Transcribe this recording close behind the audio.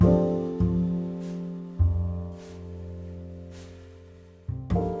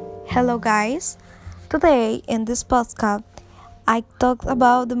Hello, guys. Today in this podcast, I talked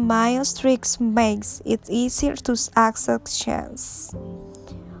about the Mayan tricks makes it easier to access chance.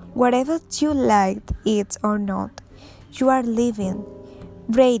 Whatever you liked it or not, you are living,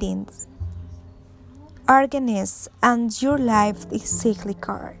 breathing, organized, and your life is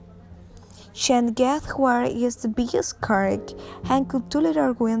cyclical. Shan get where is the biggest correct and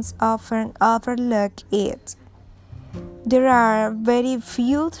cultural wins often overlook it. There are very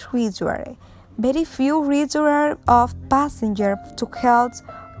few rituals of passenger to help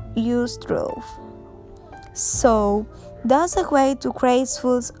you through. So, that's a way to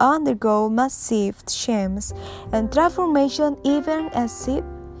gracefully undergo massive change and transformation even as if,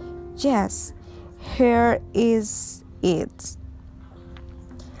 yes, here is it.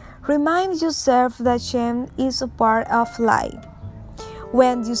 Remind yourself that change is a part of life.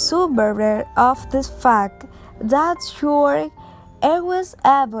 When you surrender of the fact that you're always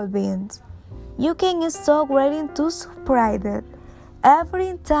evolving, you can stop waiting to surprise it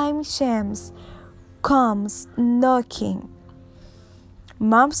every time change comes knocking.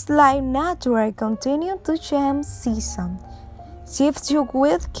 Mom's life naturally continue to change season. Shifts you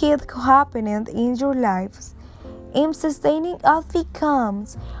with keep happening in your lives. In sustaining us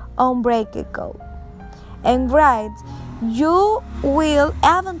becomes unbreakable. And right, you will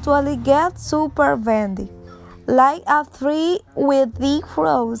eventually get super bendy, like a tree with big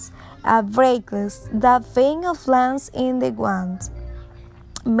roots and branches that fling a flange in the wind.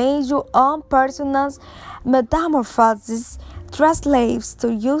 Make your own personal metamorphosis translates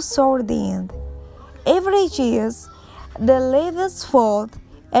to your sorting. Every year, the leaves fall,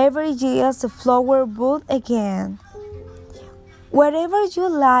 every year the flower buds again. Wherever you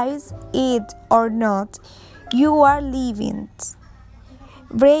live it or not, you are living,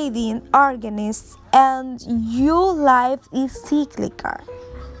 breathing, organized, and your life is cyclical.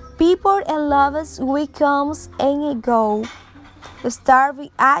 People and lovers will come and go. Start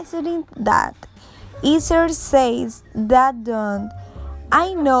reacting that. Easier says that done.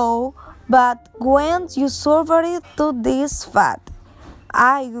 I know, but when you surrender to this fact,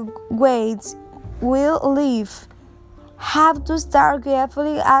 I wait will leave. Have to start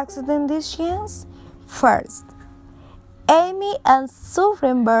carefully accepting this chance first. Amy and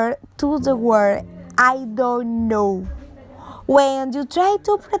surrender to the word I don't know. When you try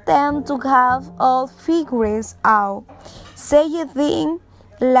to pretend to have all figures out, say a thing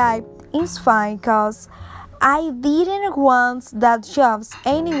like it's fine cause I didn't want that jobs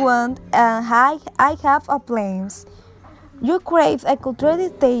anyone and I have a plans. You crave a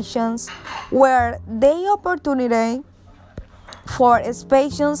contradiction where the opportunity for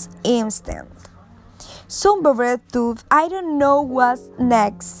spacious instant. Somewhere to I don't know what's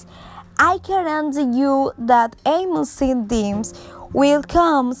next. I guarantee you that amazing things will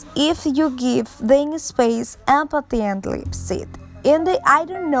come if you give them space and patiently sit in the I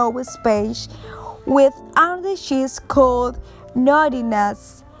don't know space with she's called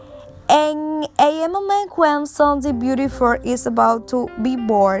naughtiness. And a moment when something beautiful is about to be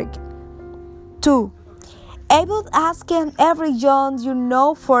born. 2. Able asking every young you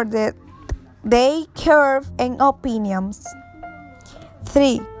know for they curve and opinions.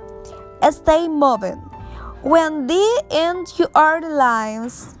 3. Stay moving. When the end your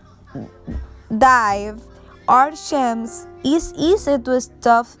lines dive or shams, it's easy to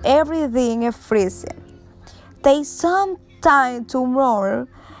stop everything freezing. Take some time to roar,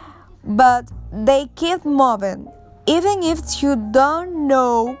 but they keep moving. Even if you don't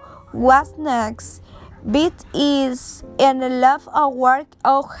know what's next, beat is in a love of work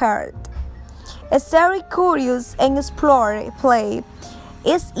or heart. Stay curious and explore play.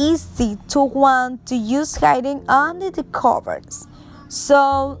 It's easy to want to use hiding under the covers.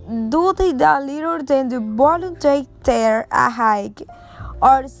 So do the little than the volunteer take a hike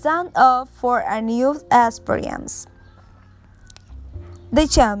or stand up for a new experience. The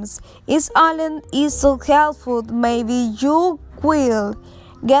chance is only is so helpful. Maybe you will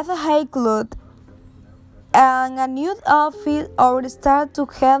get a haircut and a new outfit or start to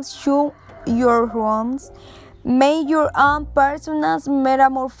help you your rooms. Make your own personal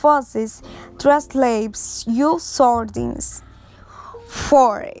metamorphosis translates your sortings.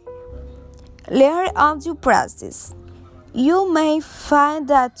 4. Learn on your practice. You may find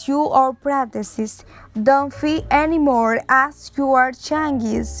that your practices don't fit anymore as your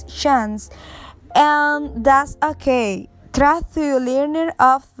chance, and that's okay. Try to learn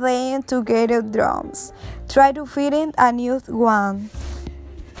of them together drums. Try to fit in a new one.